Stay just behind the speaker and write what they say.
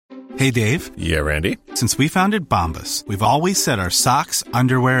Hey, Dave. Yeah, Randy? Since we founded Bombas, we've always said our socks,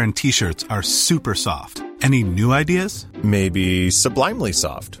 underwear, and T-shirts are super soft. Any new ideas? Maybe sublimely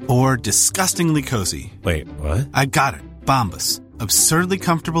soft. Or disgustingly cozy. Wait, what? I got it. Bombas. Absurdly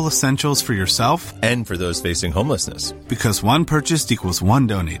comfortable essentials for yourself and for those facing homelessness. Because one purchased equals one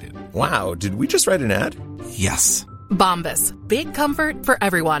donated. Wow, did we just write an ad? Yes. Bombas. Big comfort for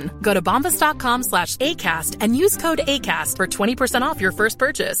everyone. Go to bombas.com/ACAST and use code ACAST for 20% off your first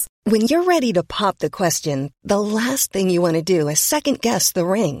purchase. When you're ready to pop the question, the last thing you want to do is second-guess the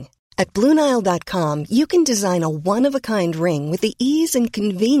ring. At BlueNile.com, you can design a one-of-a-kind ring with the ease and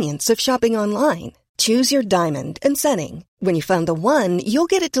convenience of shopping online. Choose your diamond and setting. When you find the one, you'll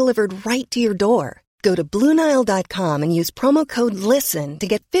get it delivered right to your door. Go to BlueNile.com and use promo code LISTEN to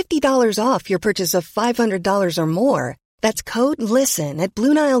get $50 off your purchase of $500 or more. That's code LISTEN at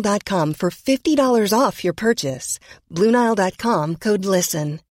BlueNile.com for $50 off your purchase. BlueNile.com, code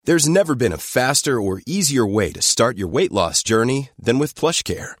LISTEN. There's never been a faster or easier way to start your weight loss journey than with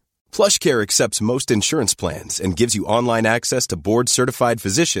PlushCare. PlushCare accepts most insurance plans and gives you online access to board-certified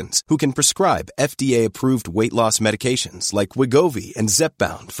physicians who can prescribe FDA-approved weight loss medications like Wegovy and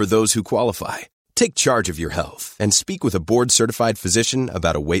Zepbound for those who qualify. Take charge of your health and speak with a board-certified physician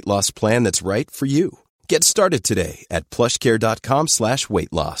about a weight loss plan that's right for you. Get started today at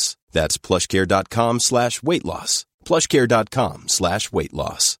plushcare.com/weight loss. That's plushcare.com/weight loss. plushcare.com/weight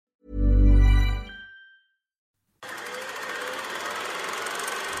loss.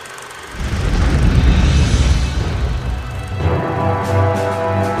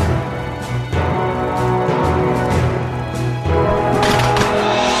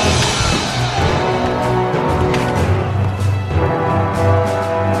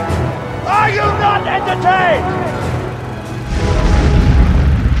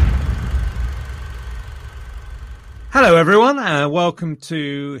 Hello everyone, welcome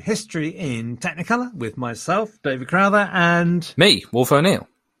to History in Technicolor with myself, David Crowther, and... me, Wolf O'Neill.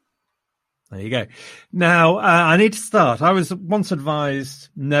 There you go. Now, I need to start. I was once advised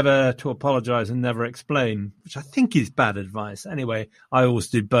never to apologise and never explain, which I think is bad advice. Anyway, I always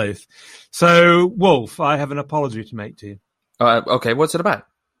do both. So, Wolf, I have an apology to make to you. Okay, what's it about?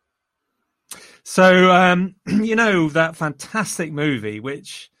 So, you know, that fantastic movie,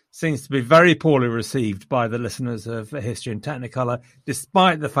 which seems to be very poorly received by the listeners of History in Technicolor,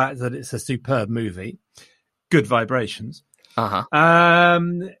 despite the fact that it's a superb movie, Good Vibrations. Uh-huh.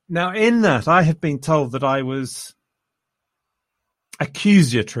 Now, in that, I have been told that I was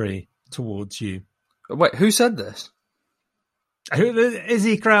accusatory towards you. Wait, who said this?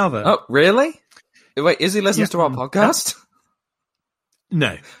 Izzy Crowther. Oh, really? Wait, Izzy listens to our podcast?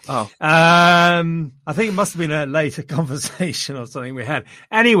 No. Oh. I think it must have been a later conversation or something we had.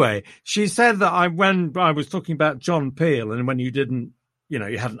 Anyway, she said that when I was talking about John Peel and when you didn't,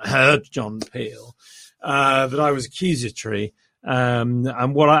 you hadn't heard John Peel, that I was accusatory.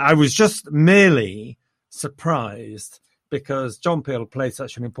 And what I was just merely surprised because John Peel played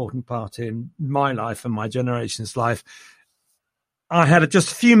such an important part in my life and my generation's life. I had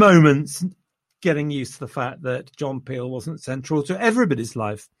just a few moments getting used to the fact that John Peel wasn't central to everybody's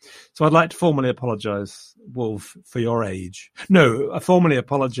life. So I'd like to formally apologise, Wolf, for your age. No, I formally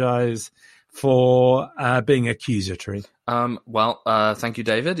apologise for being accusatory. Thank you,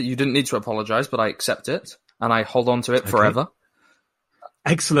 David. You didn't need to apologise, but I accept it, and I hold on to it forever.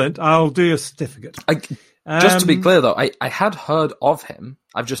 Excellent. I'll do your certificate. Just to be clear, though, I had heard of him.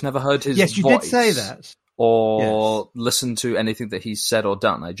 I've just never heard his voice. Yes, you did say that. Or listened to anything that he's said or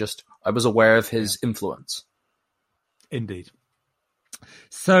done. I was aware of his influence. Indeed.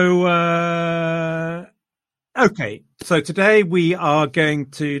 So, okay. So today we are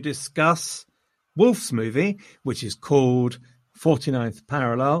going to discuss Wolf's movie, which is called 49th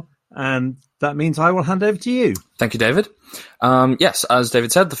Parallel. And that means I will hand over to you. Thank you, David. Yes, as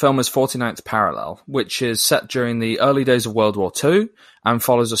David said, the film is 49th Parallel, which is set during the early days of World War II and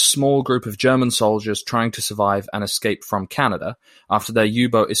follows a small group of German soldiers trying to survive and escape from Canada after their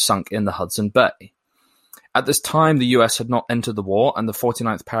U-boat is sunk in the Hudson Bay. At this time, the US had not entered the war, and the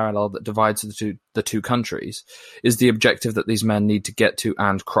 49th parallel that divides the two countries is the objective that these men need to get to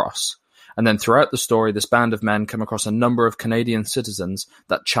and cross. And then throughout the story, this band of men come across a number of Canadian citizens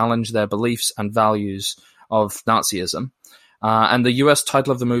that challenge their beliefs and values of Nazism. And the US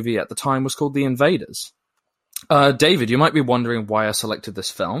title of the movie at the time was called The Invaders. David, you might be wondering why I selected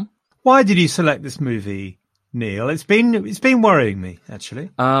this film. Why did you select this movie, Neil? It's been worrying me,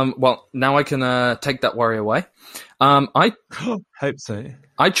 actually. Well, now I can take that worry away. I hope so.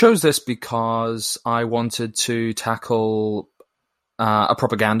 I chose this because I wanted to tackle a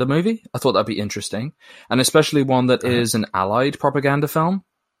propaganda movie. I thought that'd be interesting, and especially one that is an Allied propaganda film.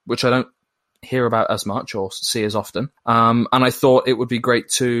 which I don't hear about as much or see as often. And I thought it would be great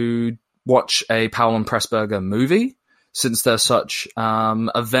to watch a Powell and Pressburger movie, since they're such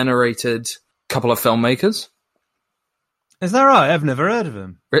a venerated couple of filmmakers. Is that right? I've never heard of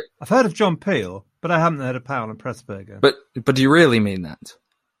him. I've heard of John Peel, but I haven't heard of Powell and Pressburger. But do you really mean that?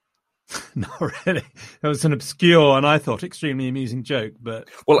 Not really. It was an obscure and I thought extremely amusing joke, but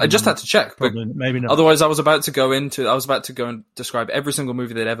I just had to check. Probably, maybe not. Otherwise, I was about to go and describe every single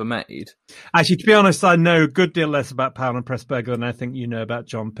movie they'd ever made. Actually, to be honest, I know a good deal less about Powell and Pressburger than I think you know about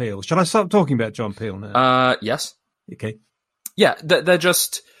John Peel. Shall I stop talking about John Peel now? Yes. Okay. Yeah, they're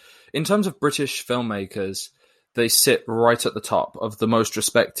just, in terms of British filmmakers, they sit right at the top of the most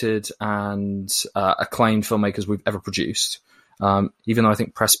respected and acclaimed filmmakers we've ever produced. Even though I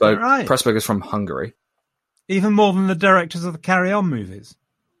think Pressburger's from Hungary. Even more than the directors of the Carry On movies.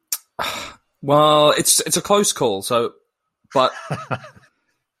 Well, it's a close call, but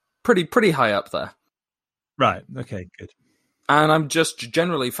pretty high up there. Right. Okay. Good. And I'm just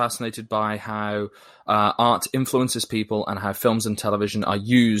generally fascinated by how art influences people and how films and television are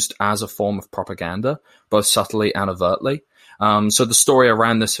used as a form of propaganda, both subtly and overtly. So the story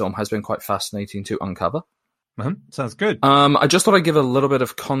around this film has been quite fascinating to uncover. Sounds good. I just thought I'd give a little bit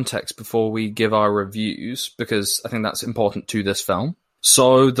of context before we give our reviews, because I think that's important to this film.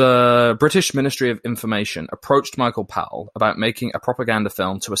 So the British Ministry of Information approached Michael Powell about making a propaganda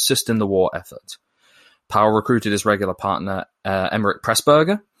film to assist in the war effort. Powell recruited his regular partner, Emmerich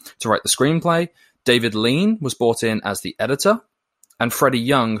Pressburger, to write the screenplay. David Lean was brought in as the editor, and Freddie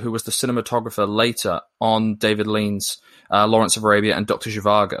Young, who was the cinematographer later on David Lean's Lawrence of Arabia and Dr.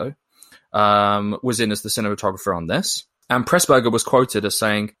 Zhivago, was in as the cinematographer on this. And Pressburger was quoted as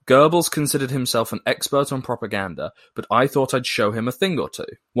saying, "Goebbels considered himself an expert on propaganda, but I thought I'd show him a thing or two."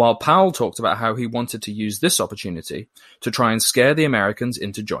 While Powell talked about how he wanted to use this opportunity to try and scare the Americans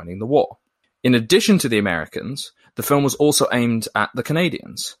into joining the war. In addition to the Americans, the film was also aimed at the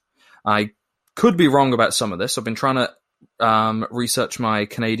Canadians. I could be wrong about some of this. I've been trying to research my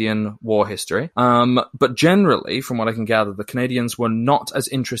Canadian war history. But generally, from what I can gather, the Canadians were not as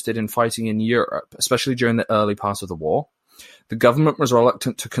interested in fighting in Europe, especially during the early part of the war. The government was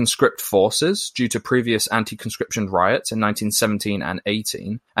reluctant to conscript forces due to previous anti-conscription riots in 1917 and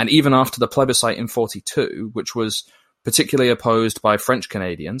 18, and even after the plebiscite in 42, which was particularly opposed by French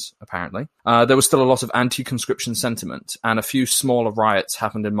Canadians, apparently. There was still a lot of anti-conscription sentiment, and a few smaller riots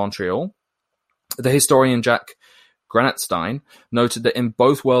happened in Montreal. The historian Jack Granatstein noted that in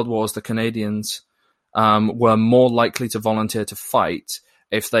both World Wars, the Canadians were more likely to volunteer to fight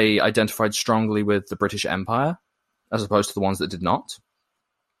if they identified strongly with the British Empire, as opposed to the ones that did not.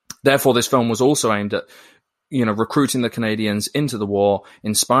 Therefore, this film was also aimed at recruiting the Canadians into the war,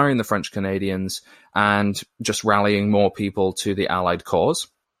 inspiring the French Canadians, and just rallying more people to the Allied cause.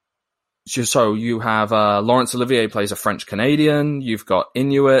 So you have Laurence Olivier plays a French Canadian, you've got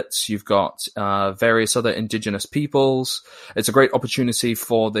Inuits, you've got various other indigenous peoples. It's a great opportunity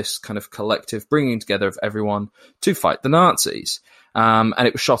for this kind of collective bringing together of everyone to fight the Nazis. And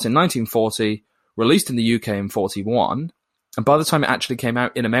it was shot in 1940, released in the UK in 41, and by the time it actually came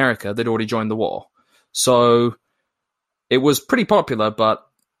out in America, they'd already joined the war. So it was pretty popular, but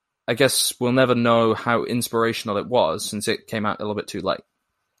I guess we'll never know how inspirational it was since it came out a little bit too late.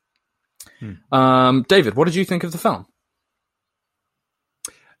 David, what did you think of the film?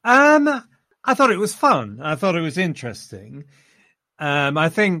 I thought it was fun. I thought it was interesting. I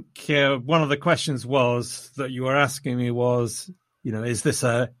think one of the questions that you were asking me was, is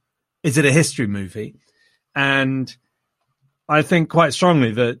it a history movie? And I think quite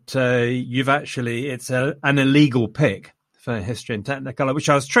strongly that it's an illegal pick for History and Technicolor, which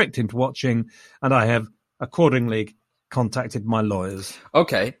I was tricked into watching, and I have accordingly contacted my lawyers.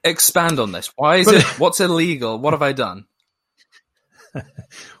 Okay, expand on this. Why is it? What's illegal? What have I done?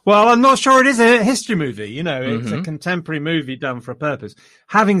 Well, I'm not sure it is a history movie. It's a contemporary movie done for a purpose.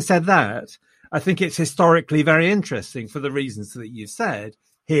 Having said that, I think it's historically very interesting for the reasons that you've said.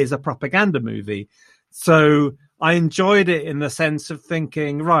 Here's a propaganda movie. So I enjoyed it in the sense of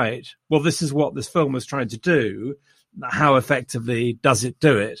thinking, right, well, this is what this film was trying to do. How effectively does it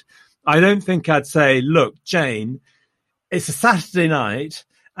do it? I don't think I'd say, look, Jane, it's a Saturday night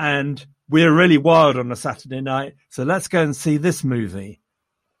and we're really wild on a Saturday night, so let's go and see this movie.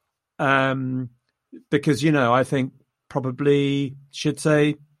 Because, I think probably should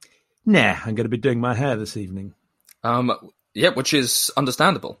say, nah, I'm going to be doing my hair this evening. Yeah, which is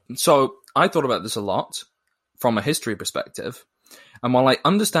understandable. So I thought about this a lot from a history perspective. And while I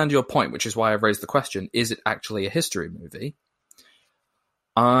understand your point, which is why I've raised the question, is it actually a history movie?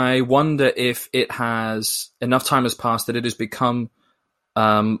 I wonder if enough time has passed that it has become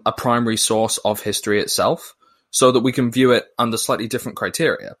a primary source of history itself, so that we can view it under slightly different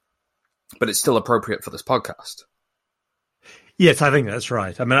criteria, but it's still appropriate for this podcast. Yes, I think that's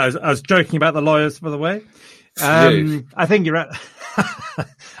right. I mean, I was joking about the lawyers, by the way. I think you're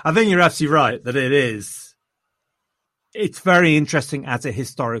I think you're absolutely right that it's very interesting as a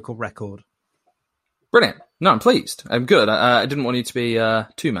historical record. Brilliant. No, I'm pleased. I'm good. I didn't want you to be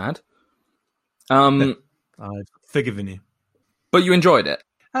too mad. I've forgiven you. But you enjoyed it?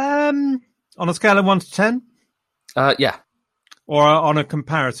 On a scale of 1 to 10? Yeah. Or on a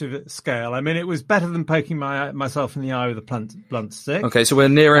comparative scale? I mean, it was better than poking myself in the eye with a blunt stick. Okay, so we're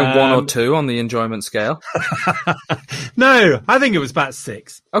nearing 1 or 2 on the enjoyment scale. No, I think it was about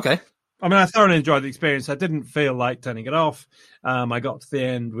 6. Okay. I mean, I thoroughly enjoyed the experience. I didn't feel like turning it off. I got to the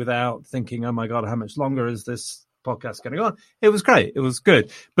end without thinking, oh my God, how much longer is this podcast going to go on? It was great. It was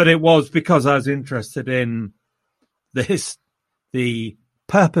good. But it was because I was interested in the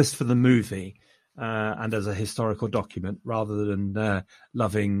purpose for the movie and as a historical document rather than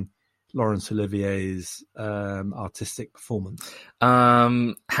loving Laurence Olivier's artistic performance.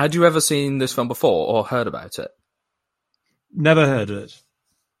 Had you ever seen this film before or heard about it? Never heard of it.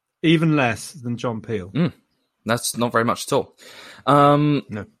 Even less than John Peel. That's not very much at all.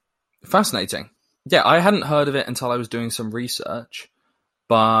 No. Fascinating. Yeah, I hadn't heard of it until I was doing some research,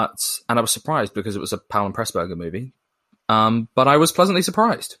 and I was surprised because it was a Powell and Pressburger movie. But I was pleasantly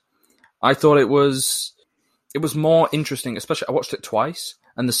surprised. I thought it was more interesting, especially I watched it twice,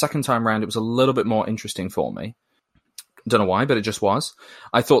 and the second time round it was a little bit more interesting for me. Don't know why, but it just was.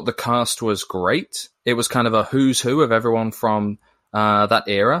 I thought the cast was great. It was kind of a who's who of everyone from that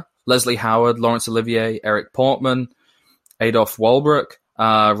era. Leslie Howard, Laurence Olivier, Eric Portman, Adolph Walbrook,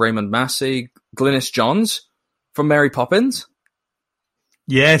 Raymond Massey, Glynis Johns from Mary Poppins.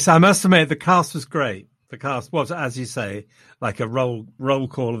 Yes, I must admit the cast was great. The cast was, as you say, like a roll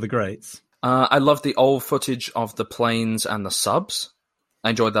call of the greats. I loved the old footage of the planes and the subs.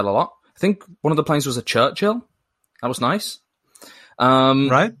 I enjoyed that a lot. I think one of the planes was a Churchill. That was nice.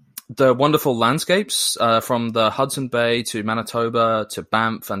 Right. The wonderful landscapes from the Hudson Bay to Manitoba to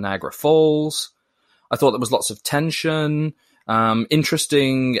Banff and Niagara Falls. I thought there was lots of tension,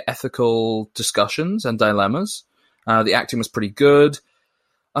 interesting ethical discussions and dilemmas. The acting was pretty good.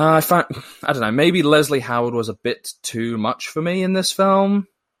 I don't know, maybe Leslie Howard was a bit too much for me in this film.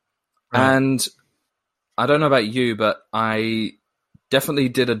 Right. And I don't know about you, but I definitely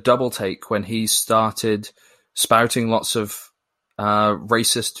did a double take when he started spouting lots of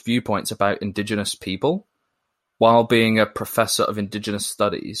racist viewpoints about Indigenous people while being a professor of Indigenous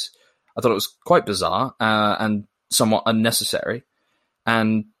studies. I thought it was quite bizarre and somewhat unnecessary.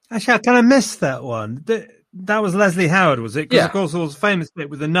 And actually, I kind of missed that one. That was Leslie Howard, was it? Because yeah. Of course, there was a famous bit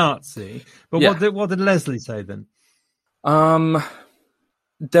with the Nazi. But yeah. what did Leslie say then?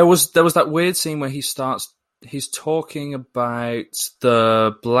 There was that weird scene where he's talking about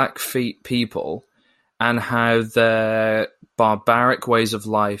the Blackfeet people and how their barbaric ways of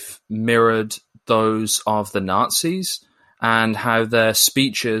life mirrored those of the Nazis and how their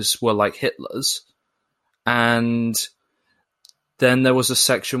speeches were like Hitler's. And then there was a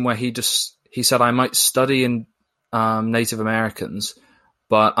section where he said, I might study in Native Americans,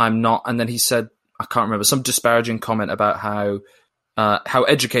 but I'm not. And then he said, I can't remember, some disparaging comment about how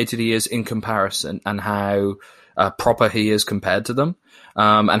educated he is in comparison and how proper he is compared to them,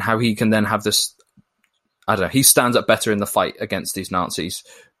 and how he can then have this, I don't know, he stands up better in the fight against these Nazis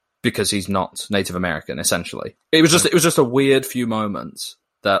because he's not Native American, essentially. It was just a weird few moments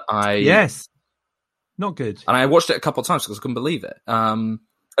that Yes. Not good. And I watched it a couple of times because I couldn't believe it.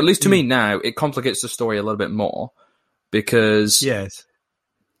 At least to me now, it complicates the story a little bit more because yes.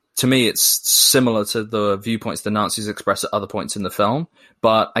 To me, it's similar to the viewpoints the Nazis express at other points in the film.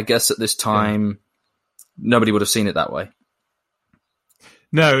 But I guess at this time, nobody would have seen it that way.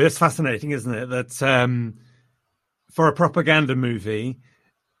 No, it's fascinating, isn't it? That for a propaganda movie,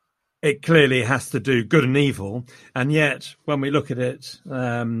 it clearly has to do good and evil. And yet, when we look at it,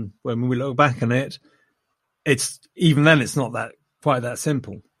 when we look back on it, it's not quite that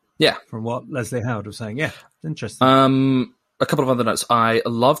simple. Yeah. From what Leslie Howard was saying. Yeah, interesting. A couple of other notes. I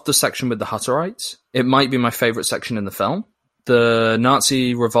loved the section with the Hutterites. It might be my favorite section in the film. The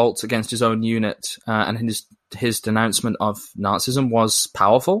Nazi revolt against his own unit and his denouncement of Nazism was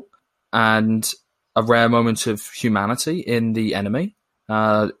powerful and a rare moment of humanity in the enemy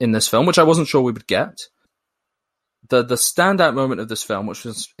in this film, which I wasn't sure we would get. The standout moment of this film, which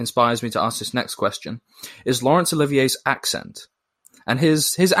inspires me to ask this next question, is Laurence Olivier's accent and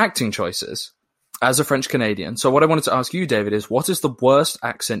his acting choices as a French Canadian. So what I wanted to ask you, David, is what is the worst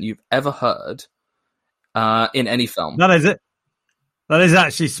accent you've ever heard in any film? That That is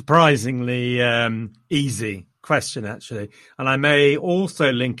actually surprisingly easy question, actually. And I may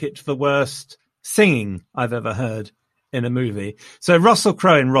also link it to the worst singing I've ever heard in a movie. So Russell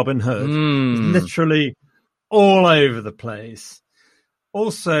Crowe in Robin Hood is literally all over the place.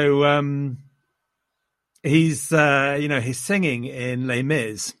 Also, he's singing in Les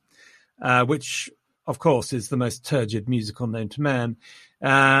Mis, which, of course, is the most turgid musical known to man.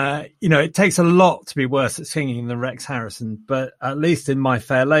 It takes a lot to be worse at singing than Rex Harrison, but at least in My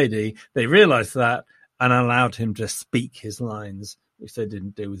Fair Lady, they realised that and allowed him to speak his lines, which they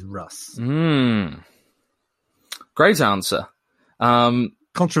didn't do with Russ. Great answer.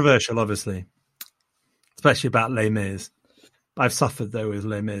 Controversial, obviously, especially about Les Mis. I've suffered, though, with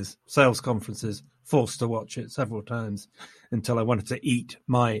Les Mis. Sales conferences, forced to watch it several times until I wanted to eat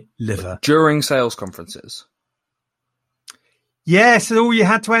my liver. During sales conferences? Yes, all you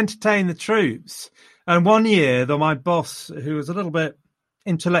had to entertain the troops. And one year, though, my boss, who was a little bit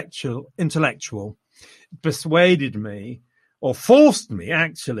intellectual, persuaded me, or forced me,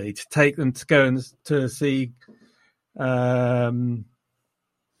 actually, to take them to go and to see... what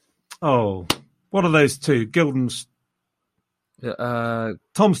are those two? Tom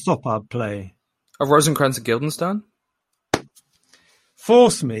Stoppard play. Of Rosencrantz and Guildenstern?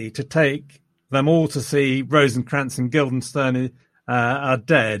 Forced me to take them all to see Rosencrantz and Guildenstern Are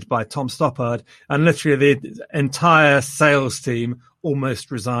Dead by Tom Stoppard, and literally the entire sales team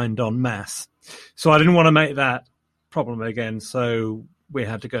almost resigned en masse. So I didn't want to make that problem again, so we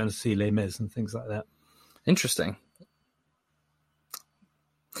had to go and see Les Mis and things like that. Interesting.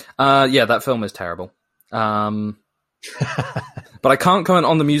 Yeah, that film is terrible. But I can't comment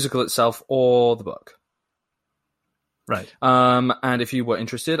on the musical itself or the book. Right. And if you were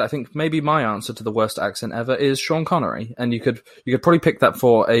interested, I think maybe my answer to the worst accent ever is Sean Connery, and you could probably pick that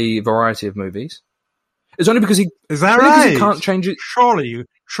for a variety of movies. It's only because he can't change it.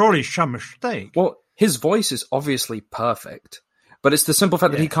 Surely some mistake. Well, his voice is obviously perfect, but it's the simple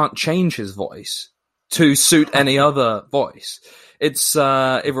fact that he can't change his voice to suit any other voice. It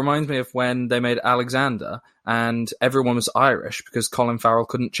reminds me of when they made Alexander and everyone was Irish because Colin Farrell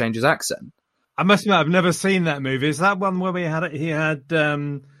couldn't change his accent. I must admit, I've never seen that movie. Is that one where he had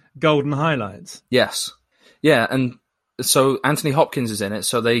golden highlights? Yes. Yeah, and so Anthony Hopkins is in it,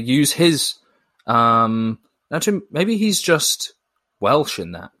 so they use his... actually, maybe he's just Welsh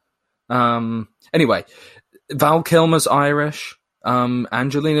in that. Anyway, Val Kilmer's Irish,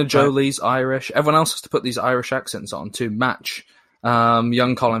 Angelina Jolie's Irish. Everyone else has to put these Irish accents on to match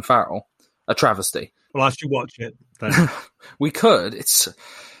young Colin Farrell. A travesty. Well, I should watch it then. We could.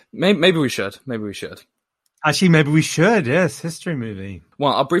 Maybe we should. Actually, maybe we should. Yes, history movie.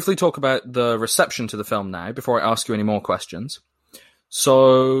 Well, I'll briefly talk about the reception to the film now before I ask you any more questions.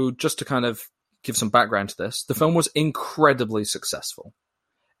 So, just to kind of give some background to this, the film was incredibly successful,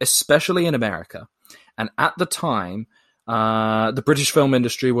 especially in America. And at the time, the British film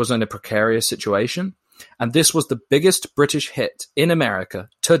industry was in a precarious situation, and this was the biggest British hit in America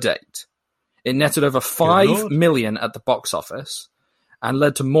to date. It netted over $5 million at the box office and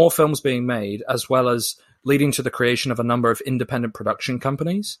led to more films being made, as well as leading to the creation of a number of independent production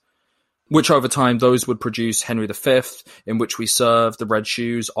companies, which over time, those would produce Henry V, In Which We Serve, The Red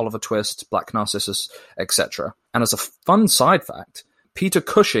Shoes, Oliver Twist, Black Narcissus, etc. And as a fun side fact, Peter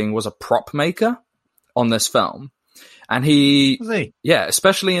Cushing was a prop maker on this film. And yeah,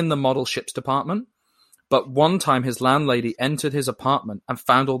 especially in the model ships department. But one time his landlady entered his apartment and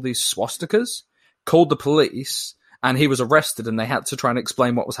found all these swastikas, called the police, and he was arrested, and they had to try and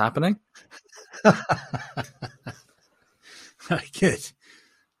explain what was happening. Good.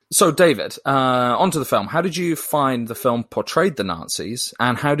 So, David, onto the film. How did you find the film portrayed the Nazis,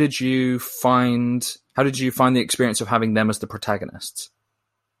 and how did you find the experience of having them as the protagonists?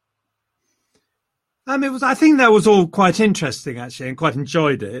 I think that was all quite interesting, actually, and quite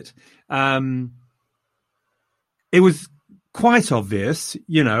enjoyed it. It was quite obvious,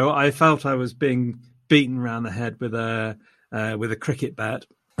 I felt I was being beaten around the head with a cricket bat.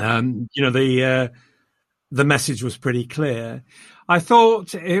 The message was pretty clear. I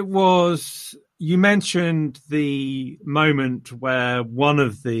thought it was, you mentioned the moment where one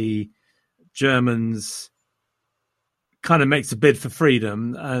of the Germans kind of makes a bid for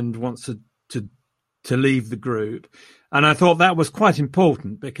freedom and wants to leave the group. And I thought that was quite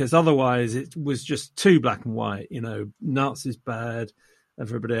important because otherwise it was just too black and white, Nazis bad,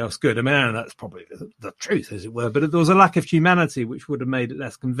 everybody else good. I mean, that's probably the truth, as it were, but there was a lack of humanity which would have made it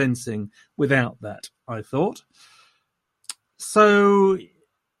less convincing without that, I thought. So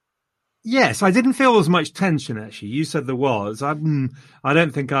Yes, I didn't feel there was much tension, actually. You said there was. I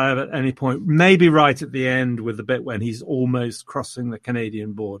don't think I have at any point, maybe right at the end with the bit when he's almost crossing the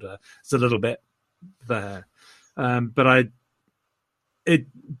Canadian border. It's a little bit there. But it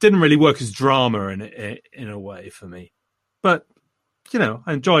didn't really work as drama in a way for me. But,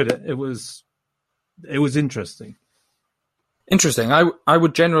 I enjoyed it. It was interesting. Interesting. I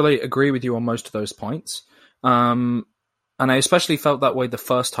would generally agree with you on most of those points. And I especially felt that way the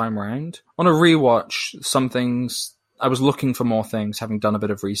first time round. On a rewatch, some things, I was looking for more things, having done a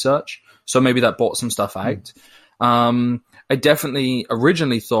bit of research. So maybe that brought some stuff out. I definitely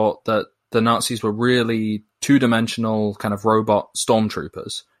originally thought that the Nazis were really two-dimensional kind of robot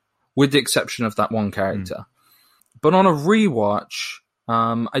stormtroopers, with the exception of that one character. But on a rewatch,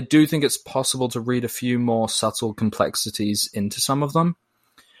 I do think it's possible to read a few more subtle complexities into some of them.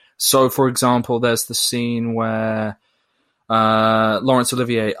 So, for example, there's the scene where Laurence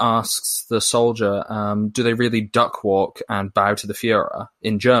Olivier asks the soldier, do they really duck walk and bow to the Führer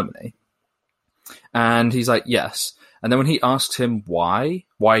in Germany? And he's like, yes. And then when he asks him why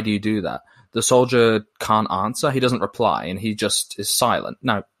do you do that? The soldier can't answer. He doesn't reply, and he just is silent.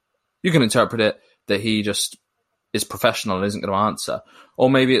 Now, you can interpret it that he just is professional and isn't going to answer. Or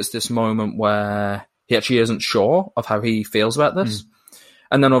maybe it's this moment where he actually isn't sure of how he feels about this.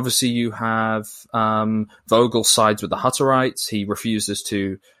 And then obviously you have Vogel sides with the Hutterites. He refuses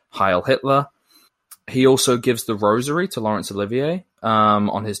to Heil Hitler. He also gives the rosary to Laurence Olivier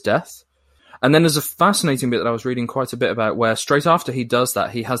on his death. And then there's a fascinating bit that I was reading quite a bit about where straight after he does that,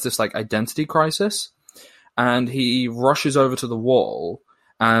 he has this like identity crisis. And he rushes over to the wall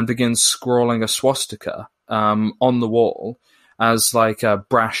and begins scrawling a swastika on the wall as like a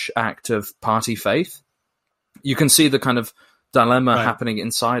brash act of party faith. You can see the kind of dilemma happening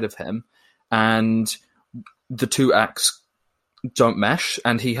inside of him, and the two acts don't mesh,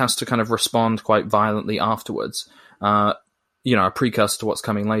 and he has to kind of respond quite violently afterwards, a precursor to what's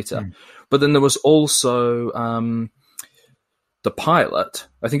coming later. But then there was also the pilot,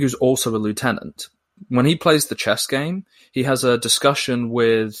 I think he was also a lieutenant. When he plays the chess game, he has a discussion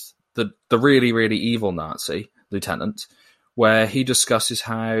with the really, really evil Nazi lieutenant, where he discusses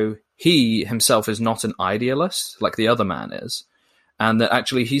how he himself is not an idealist like the other man is, and that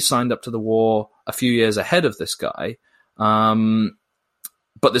actually he signed up to the war a few years ahead of this guy,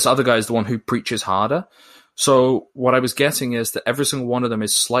 but this other guy is the one who preaches harder. So what I was getting is that every single one of them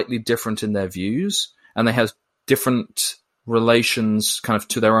is slightly different in their views, and they have different relations kind of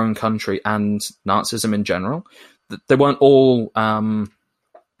to their own country and Nazism in general. They weren't all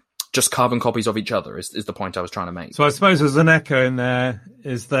just carbon copies of each other, is the point I was trying to make. So I suppose there's an echo in there,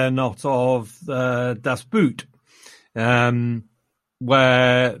 is there not, of Das Boot, where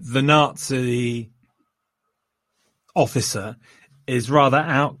the Nazi officer is rather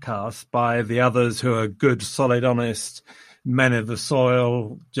outcast by the others who are good, solid, honest men of the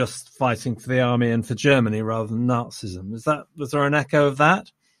soil, just fighting for the army and for Germany rather than Nazism. Was there an echo of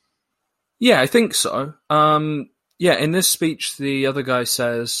that? Yeah, I think so. In this speech, the other guy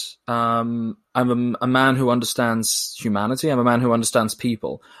says, I'm a man who understands humanity. I'm a man who understands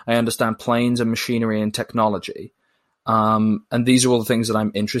people. I understand planes and machinery and technology. And these are all the things that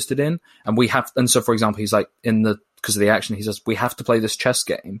I'm interested in. And so, for example, he's like, because of the action, he says, we have to play this chess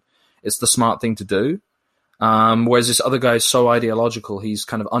game. It's the smart thing to do. Whereas this other guy is so ideological, he's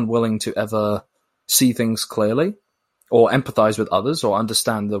kind of unwilling to ever see things clearly, or empathize with others, or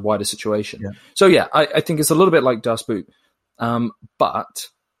understand the wider situation. Yeah. So yeah, I think it's a little bit like Das Boot. But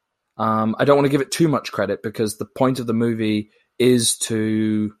I don't want to give it too much credit, because the point of the movie is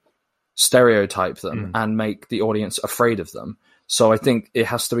to stereotype them and make the audience afraid of them. So I think it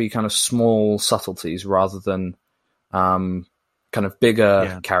has to be kind of small subtleties rather than kind of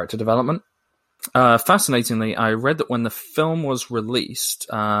bigger character development. Fascinatingly, I read that when the film was released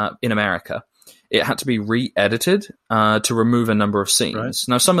in America, it had to be re-edited to remove a number of scenes. Right.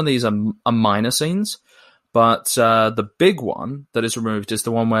 Now, some of these are minor scenes, but the big one that is removed is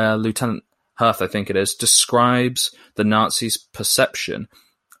the one where Lieutenant Hirth, I think it is, describes the Nazis' perception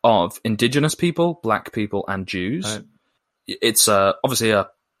of indigenous people, black people, and Jews. Right. It's obviously a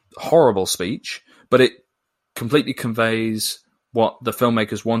horrible speech, but it completely conveys what the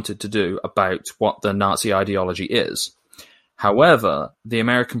filmmakers wanted to do about what the Nazi ideology is. However, the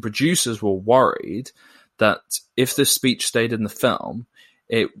American producers were worried that if this speech stayed in the film,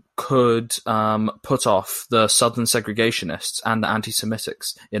 it could put off the Southern segregationists and the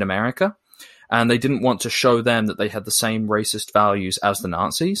anti-Semitics in America. And they didn't want to show them that they had the same racist values as the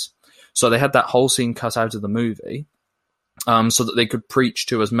Nazis. So they had that whole scene cut out of the movie so that they could preach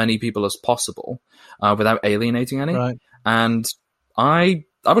to as many people as possible without alienating any. Right. And I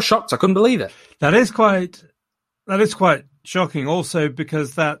I was shocked. I couldn't believe it. That is quite shocking. Also,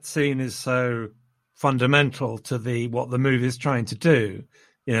 because that scene is so fundamental to what the movie is trying to do.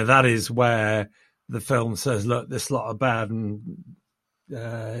 You know, that is where the film says, "Look, this lot are bad, and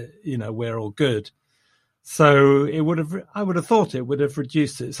we're all good." So I would have thought it would have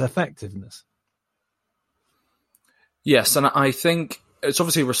reduced its effectiveness. Yes, and I think it's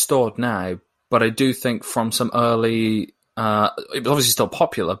obviously restored now, but I do think from some early, it was obviously still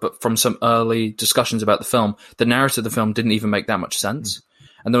popular, but from some early discussions about the film, the narrative of the film didn't even make that much sense.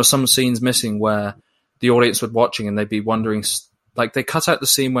 And there were some scenes missing where the audience would watching and they'd be wondering, like, they cut out the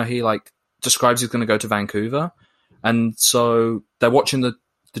scene where he, like, describes he's going to go to Vancouver. And so they're watching the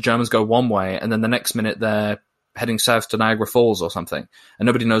Germans go one way, and then the next minute they're heading south to Niagara Falls or something, and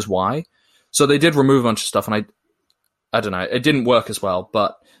nobody knows why. So they did remove a bunch of stuff, and I don't know, it didn't work as well,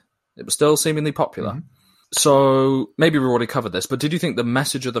 but it was still seemingly popular. Mm-hmm. So maybe we've already covered this, but did you think the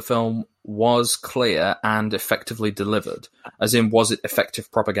message of the film was clear and effectively delivered? As in, was it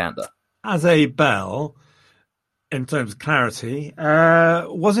effective propaganda? As a bell, in terms of clarity,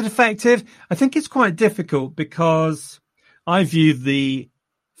 was it effective? I think it's quite difficult because I viewed the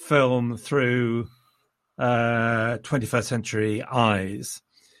film through 21st century eyes.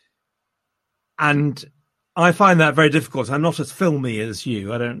 And I find that very difficult. I'm not as filmy as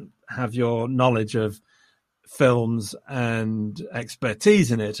you. I don't have your knowledge of films and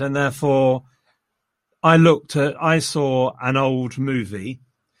expertise in it. And therefore, I saw an old movie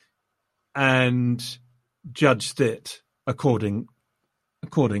and judged it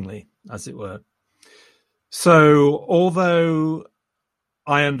accordingly, as it were. So although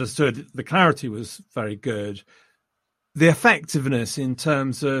I understood the clarity was very good, the effectiveness in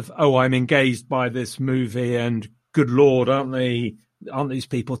terms of, I'm engaged by this movie and good Lord, aren't these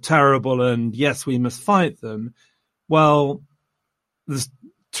people terrible? And yes, we must fight them. Well, there's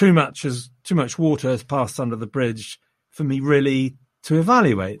too much water has passed under the bridge for me really to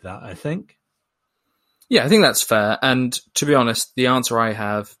evaluate that, I think. Yeah, I think that's fair. And to be honest, the answer I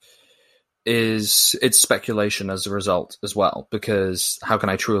have is it's speculation as a result as well, because how can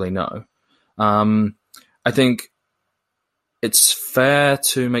I truly know? I think it's fair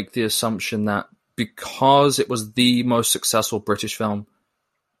to make the assumption that because it was the most successful British film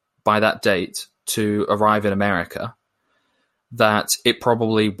by that date to arrive in America, that it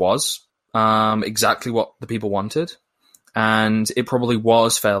probably was exactly what the people wanted, and it probably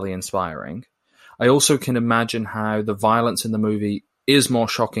was fairly inspiring. I also can imagine how the violence in the movie is more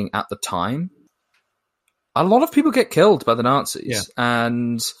shocking at the time. A lot of people get killed by the Nazis,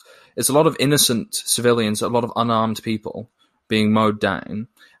 and it's a lot of innocent civilians, a lot of unarmed people being mowed down,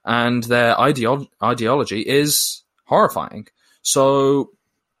 and their ideology is horrifying. So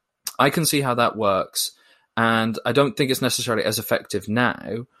I can see how that works, and I don't think it's necessarily as effective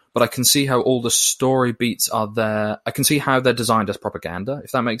now, but I can see how all the story beats are there. I can see how they're designed as propaganda,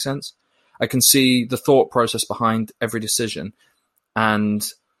 if that makes sense. I can see the thought process behind every decision and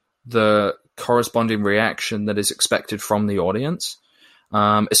the corresponding reaction that is expected from the audience,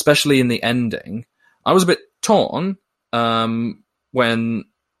 especially in the ending. I was a bit torn when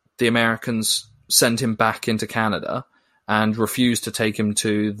the Americans sent him back into Canada and refused to take him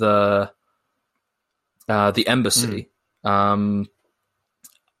to the embassy. I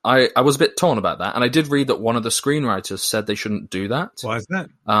was a bit torn about that, and I did read that one of the screenwriters said they shouldn't do that. Why is that?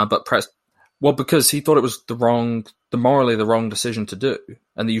 Well, because he thought it was morally the wrong decision to do,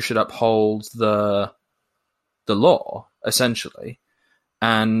 and that you should uphold the law, essentially.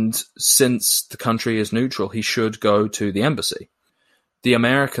 And since the country is neutral, he should go to the embassy. The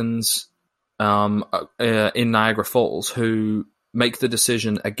Americans in Niagara Falls who make the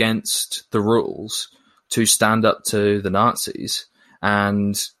decision against the rules to stand up to the Nazis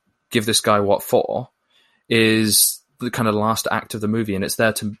and give this guy what for is the kind of last act of the movie, and it's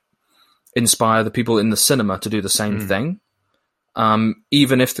there to inspire the people in the cinema to do the same thing,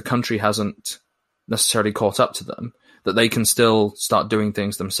 even if the country hasn't necessarily caught up to them, that they can still start doing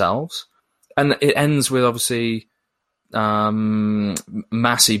things themselves. And it ends with, obviously,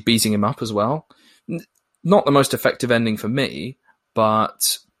 Massey beating him up as well. Not the most effective ending for me,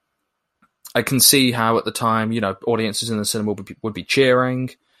 but I can see how at the time, audiences in the cinema would be cheering.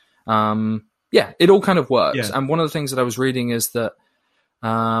 It all kind of works. Yeah. And one of the things that I was reading is that,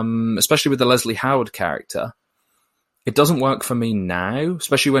 especially with the Leslie Howard character, it doesn't work for me now,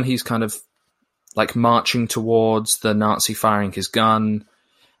 especially when he's kind of like marching towards the Nazi firing his gun,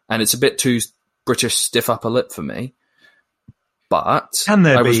 and it's a bit too British stiff upper lip for me. But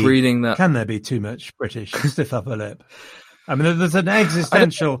was reading that... Can there be too much British stiff upper lip? I mean, there's an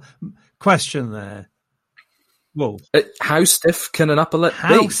existential question there. Well, How stiff can an upper lip be?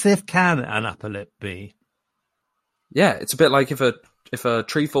 how stiff can an upper lip be? Yeah, it's a bit like if a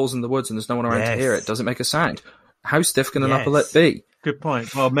tree falls in the woods and there's no one around to hear it, does it make a sound? How stiff can an upper lip be? Good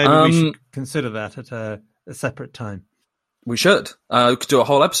point. Well, maybe we should consider that at a separate time. We should. We could do a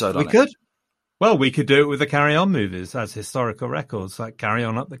whole episode on it. We could. Well, we could do it with the Carry On movies as historical records, like Carry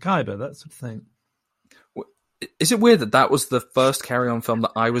On Up the Khyber, that sort of thing. Is it weird that was the first Carry On film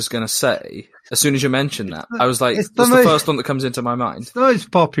that I was going to say? As soon as you mentioned that, I was like, that's the first one that comes into my mind. It's the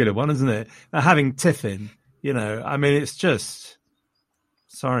most popular one, isn't it? Having Tiffin, I mean, it's just...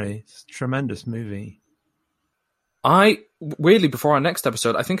 Sorry, it's a tremendous movie. Weirdly, before our next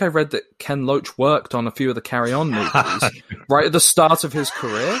episode, I think I read that Ken Loach worked on a few of the Carry On movies right at the start of his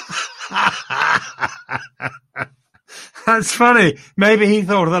career. That's funny. Maybe he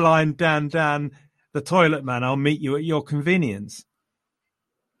thought of the line, Dan, the toilet man, I'll meet you at your convenience.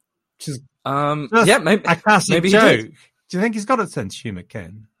 Which is maybe a classic maybe joke. Do you think he's got a sense of humour,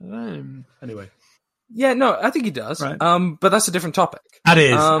 Ken? Anyway. Yeah, no, I think he does. Right. But that's a different topic. That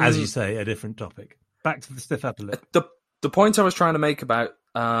is, as you say, a different topic. Back to the stiff upper lip. The point I was trying to make about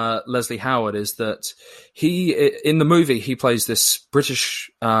Leslie Howard is that in the movie, he plays this British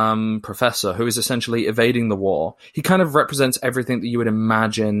professor who is essentially evading the war. He kind of represents everything that you would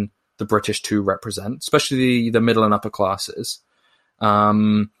imagine the British to represent, especially the middle and upper classes.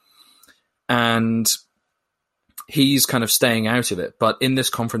 And he's kind of staying out of it. But in this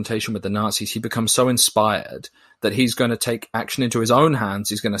confrontation with the Nazis, he becomes so inspired that he's going to take action into his own hands.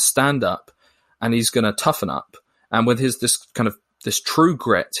 He's going to stand up and he's going to toughen up. And with this true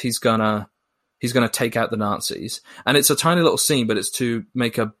grit, he's gonna take out the Nazis. And it's a tiny little scene, but it's to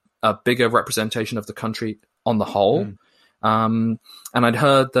make a bigger representation of the country on the whole. And I'd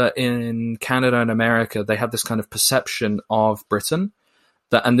heard that in Canada and America, they had this kind of perception of Britain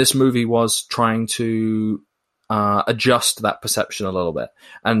and this movie was trying to adjust that perception a little bit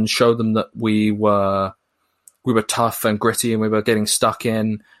and show them that we were tough and gritty and we were getting stuck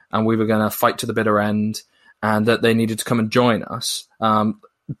in and we were going to fight to the bitter end. And that they needed to come and join us,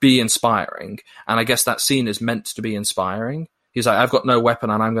 be inspiring. And I guess that scene is meant to be inspiring. He's like, I've got no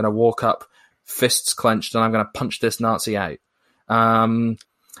weapon and I'm going to walk up, fists clenched, and I'm going to punch this Nazi out. And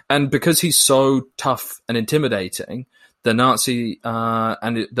because he's so tough and intimidating, the Nazi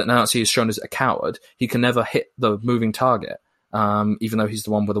is shown as a coward, he can never hit the moving target, even though he's the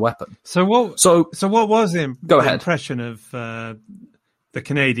one with the weapon. So what was the impression of the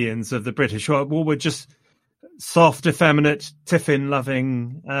Canadians of the British? What were just soft, effeminate,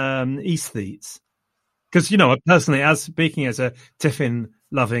 Tiffin-loving aesthetes? Because, personally, speaking as a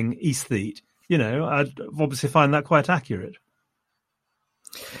Tiffin-loving aesthete, I'd obviously find that quite accurate.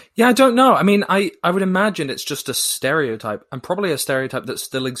 Yeah, I don't know. I mean, I would imagine it's just a stereotype, and probably a stereotype that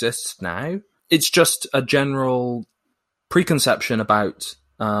still exists now. It's just a general preconception about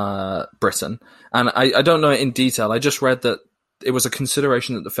Britain. And I don't know it in detail. I just read that it was a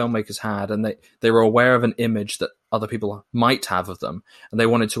consideration that the filmmakers had, and they were aware of an image that other people might have of them, and they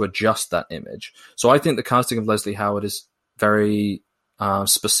wanted to adjust that image. So I think the casting of Leslie Howard is very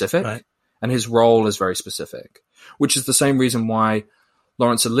specific, right, and his role is very specific, which is the same reason why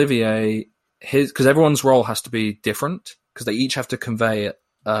Laurence Olivier, because everyone's role has to be different, because they each have to convey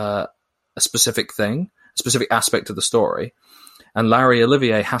a specific thing, a specific aspect of the story. And Larry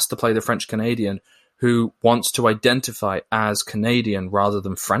Olivier has to play the French Canadian who wants to identify as Canadian rather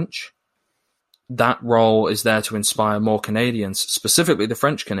than French. That role is there to inspire more Canadians, specifically the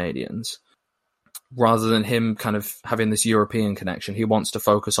French Canadians, rather than him kind of having this European connection. He wants to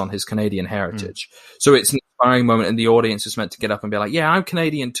focus on his Canadian heritage. So it's an inspiring moment, and the audience is meant to get up and be like, yeah, I'm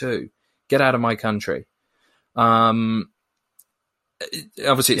Canadian too. Get out of my country. Obviously,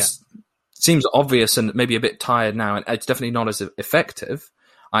 it seems obvious and maybe a bit tired now, and it's definitely not as effective.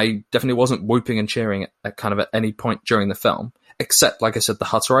 I definitely wasn't whooping and cheering at any point during the film, except, like I said, the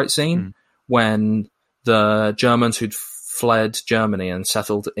Hutterite scene when the Germans who'd fled Germany and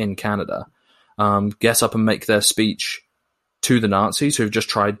settled in Canada get up and make their speech to the Nazis who've just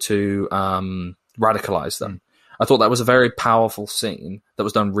tried to radicalize them. I thought that was a very powerful scene that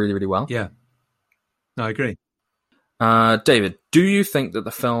was done really, really well. Yeah, no, I agree. David, do you think that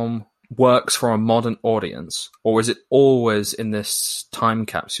the film works for a modern audience, or is it always in this time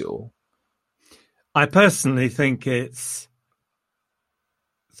capsule? I personally think it's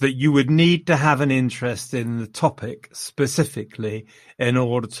that you would need to have an interest in the topic specifically in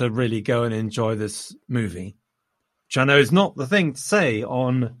order to really go and enjoy this movie, which I know is not the thing to say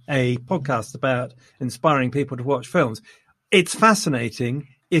on a podcast about inspiring people to watch films. It's fascinating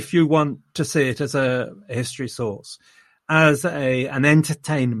if you want to see it as a history source, as an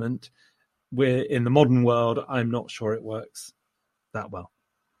entertainment. we're in the modern world, I'm not sure it works that well.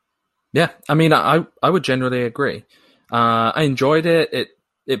 Yeah, I mean, I would generally agree. I enjoyed it.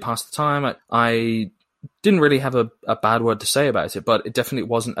 It passed the time. I didn't really have a bad word to say about it, but it definitely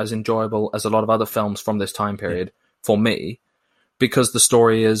wasn't as enjoyable as a lot of other films from this time period for me, because the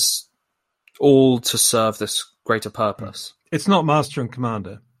story is all to serve this greater purpose. It's not Master and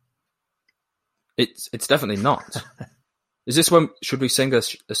Commander. It's definitely not. Is this when should we sing a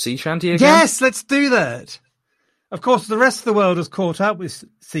sea shanty again? Yes, let's do that. Of course, the rest of the world has caught up with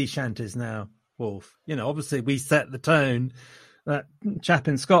sea shanties now, Wolf. You know, obviously we set the tone. That chap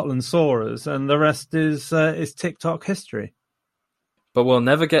in Scotland saw us, and the rest is TikTok history. But we'll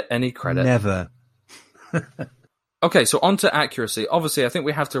never get any credit. Never. Okay, so on to accuracy. Obviously, I think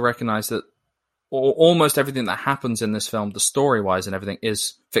we have to recognize that almost everything that happens in this film, the story-wise and everything,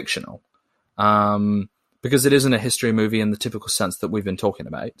 is fictional. Because it isn't a history movie in the typical sense that we've been talking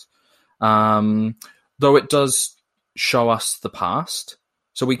about. Though it does show us the past,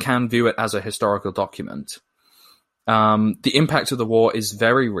 so we can view it as a historical document. The impact of the war is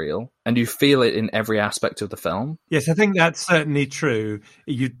very real, and you feel it in every aspect of the film. Yes, I think that's certainly true.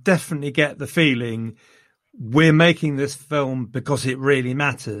 You definitely get the feeling we're making this film because it really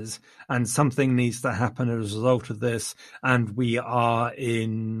matters, and something needs to happen as a result of this, and we are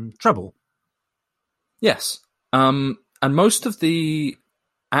in trouble. Yes. And most of the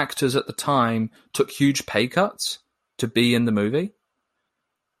actors at the time took huge pay cuts to be in the movie.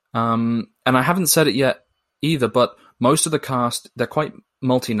 And I haven't said it yet either, but most of the cast, they're quite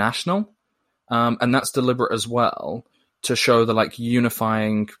multinational. And that's deliberate as well, to show the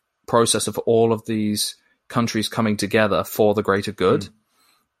unifying process of all of these countries coming together for the greater good.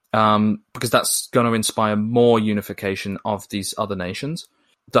 Because that's going to inspire more unification of these other nations.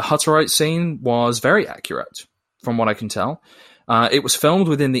 The Hutterite scene was very accurate, from what I can tell. It was filmed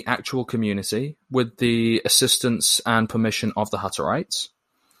within the actual community with the assistance and permission of the Hutterites.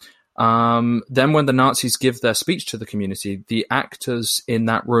 Then when the Nazis give their speech to the community, the actors in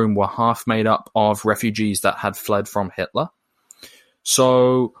that room were half made up of refugees that had fled from Hitler.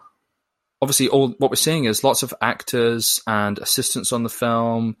 So obviously all what we're seeing is lots of actors and assistants on the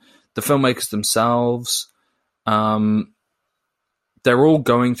film, the filmmakers themselves. They're all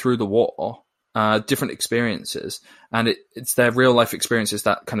going through the war, different experiences, and it's their real life experiences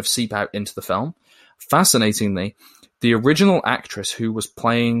that kind of seep out into the film. Fascinatingly, the original actress who was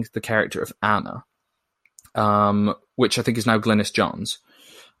playing the character of Anna, which I think is now Glynis Johns,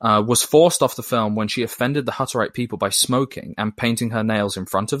 was forced off the film when she offended the Hutterite people by smoking and painting her nails in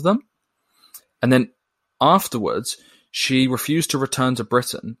front of them. And then afterwards, she refused to return to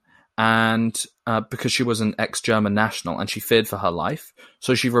Britain, and because she was an ex-German national and she feared for her life,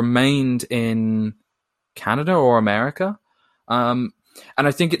 so she remained in Canada or America. And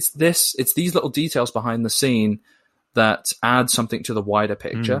I think it's these little details behind the scene that add something to the wider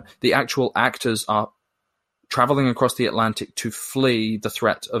picture. The actual actors are traveling across the Atlantic to flee the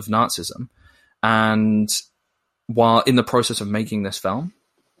threat of Nazism, and while in the process of making this film.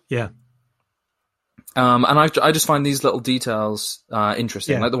 Yeah. And I just find these little details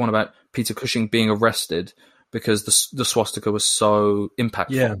interesting, like the one about Peter Cushing being arrested because the swastika was so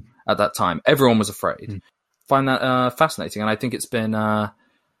impactful at that time. Everyone was afraid. Find that fascinating, and I think it's been a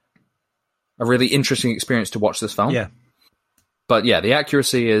really interesting experience to watch this film. Yeah. But yeah, the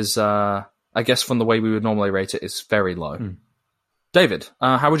accuracy is, I guess from the way we would normally rate it, is very low. David,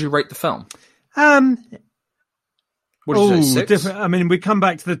 how would you rate the film? What did you say, 6? Different. I mean, we come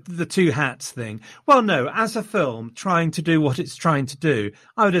back to the two hats thing. Well, no, as a film trying to do what it's trying to do,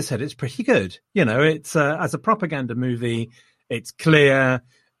 I would have said it's pretty good. You know, it's as a propaganda movie, it's clear.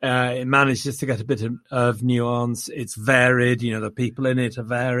 It manages to get a bit of nuance. It's varied. You know, the people in it are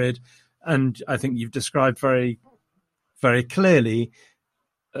varied. And I think you've described very, very clearly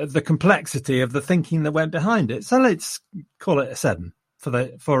the complexity of the thinking that went behind it. So let's call it a 7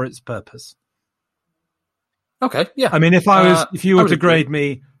 for its purpose. Okay, yeah. I mean, if you were to grade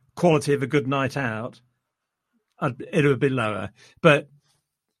me quality of a good night out, it would be lower. But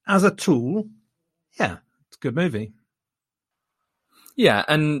as a tool, yeah, it's a good movie. Yeah,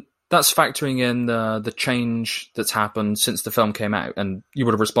 and that's factoring in the change that's happened since the film came out, and you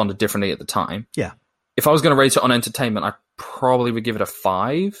would have responded differently at the time. Yeah. If I was going to rate it on entertainment, I probably would give it a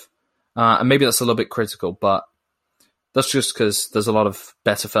 5. And maybe that's a little bit critical, but that's just because there's a lot of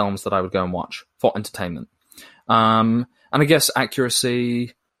better films that I would go and watch for entertainment. And I guess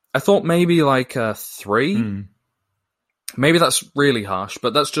accuracy, I thought maybe like a 3. Maybe that's really harsh,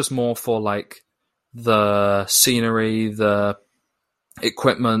 but that's just more for like the scenery, the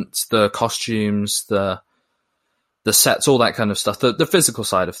equipment, the costumes, the the sets, all that kind of stuff, the physical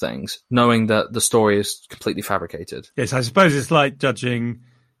side of things, knowing that the story is completely fabricated. Yes, I suppose it's like judging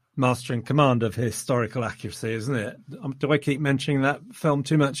Master and Commander for historical accuracy, isn't it? Do I keep mentioning that film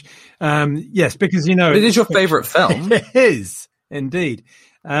too much? Yes, because, you know... It is your favourite film. It is, indeed.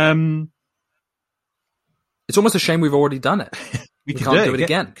 It's almost a shame we've already done it. We can't do it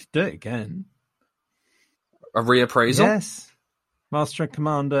again. We could do it again. A reappraisal? Yes. Master and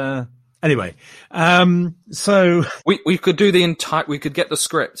Commander... Anyway, so we could do the entire. We could get the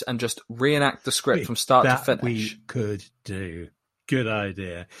script and just reenact the script from start to finish. We could do. Good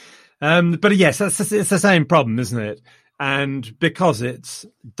idea. But yes, it's the same problem, isn't it? And because it's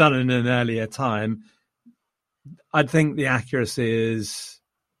done in an earlier time, I think the accuracy is.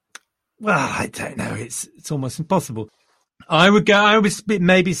 Well, I don't know. It's almost impossible. I would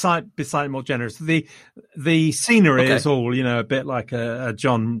maybe be slightly more generous. The scenery is all, you know, a bit like a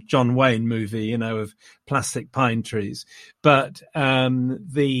John Wayne movie, you know, of plastic pine trees. But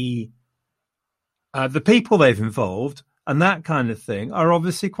the people they've involved and that kind of thing are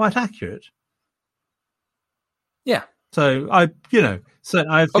obviously quite accurate. Yeah. So I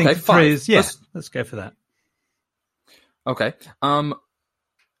think 3 is let's go for that. Okay.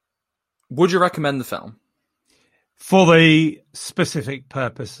 Would you recommend the film? For the specific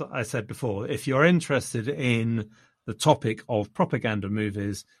purpose I said before, if you're interested in the topic of propaganda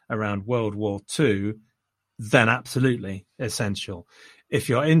movies around World War II, then absolutely essential. If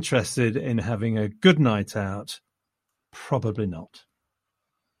you're interested in having a good night out, probably not.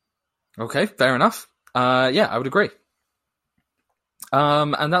 Okay, fair enough. Yeah, I would agree.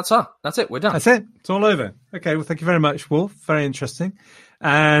 And that's it. We're done. That's it. It's all over. Okay, well, thank you very much, Wolf. Very interesting.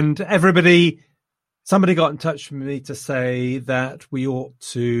 And everybody... Somebody got in touch with me to say that we ought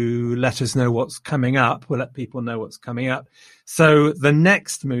to let us know what's coming up. We'll let people know what's coming up. So the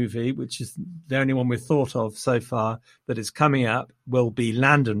next movie, which is the only one we've thought of so far that is coming up, will be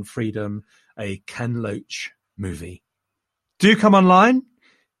Land and Freedom, a Ken Loach movie. Do come online.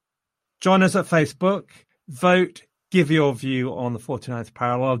 Join us at Facebook. Vote. Give your view on the 49th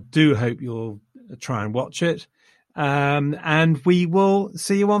Parallel. Do hope you'll try and watch it. And we will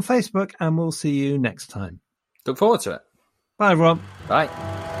see you on Facebook, and we'll see you next time. Look forward to it. Bye, everyone. Bye.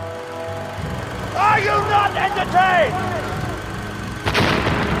 Are you not entertained?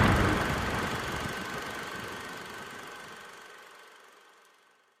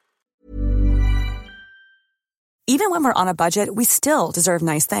 Even when we're on a budget, we still deserve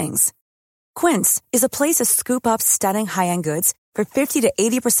nice things. Quince is a place to scoop up stunning high-end goods for 50 to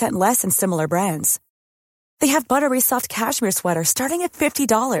 80% less than similar brands. They have buttery soft cashmere sweaters starting at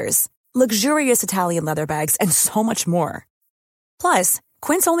 $50, luxurious Italian leather bags, and so much more. Plus,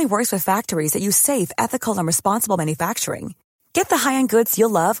 Quince only works with factories that use safe, ethical, and responsible manufacturing. Get the high-end goods you'll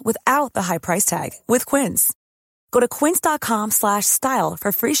love without the high price tag with Quince. Go to quince.com/style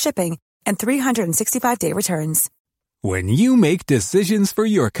for free shipping and 365-day returns. When you make decisions for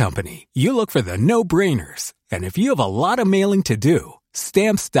your company, you look for the no-brainers. And if you have a lot of mailing to do,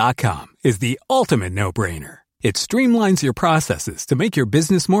 Stamps.com is the ultimate no-brainer. It streamlines your processes to make your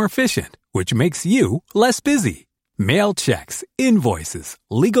business more efficient, which makes you less busy. Mail checks, invoices,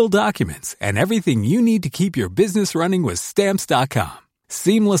 legal documents, and everything you need to keep your business running with Stamps.com.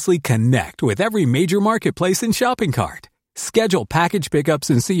 Seamlessly connect with every major marketplace and shopping cart. Schedule package pickups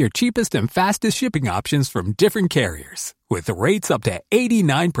and see your cheapest and fastest shipping options from different carriers, with rates up to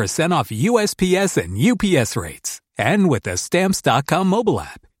 89% off USPS and UPS rates. And with the Stamps.com mobile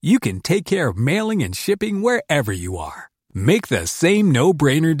app, you can take care of mailing and shipping wherever you are. Make the same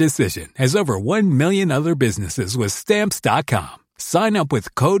no-brainer decision as over 1 million other businesses with Stamps.com. Sign up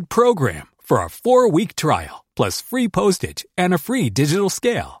with code PROGRAM for a 4-week trial, plus free postage and a free digital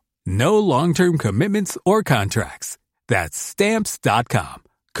scale. No long-term commitments or contracts. That's Stamps.com.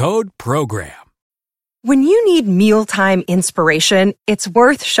 Code PROGRAM. When you need mealtime inspiration, it's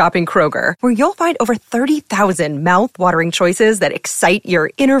worth shopping Kroger, where you'll find over 30,000 mouth-watering choices that excite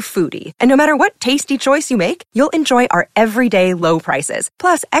your inner foodie. And no matter what tasty choice you make, you'll enjoy our everyday low prices,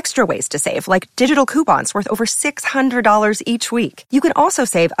 plus extra ways to save, like digital coupons worth over $600 each week. You can also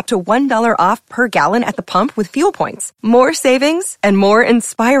save up to $1 off per gallon at the pump with fuel points. More savings and more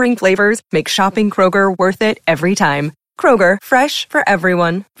inspiring flavors make shopping Kroger worth it every time. Kroger, fresh for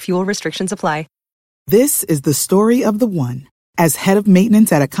everyone. Fuel restrictions apply. This is the story of the one. As head of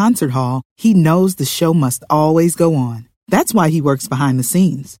maintenance at a concert hall, he knows the show must always go on. That's why he works behind the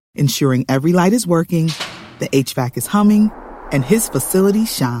scenes, ensuring every light is working, the HVAC is humming, and his facility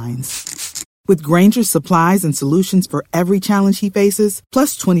shines. With Grainger's supplies and solutions for every challenge he faces,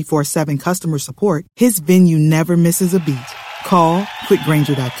 plus 24/7 customer support, his venue never misses a beat. Call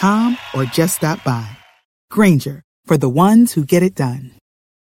quickgrainger.com or just stop by. Grainger, for the ones who get it done.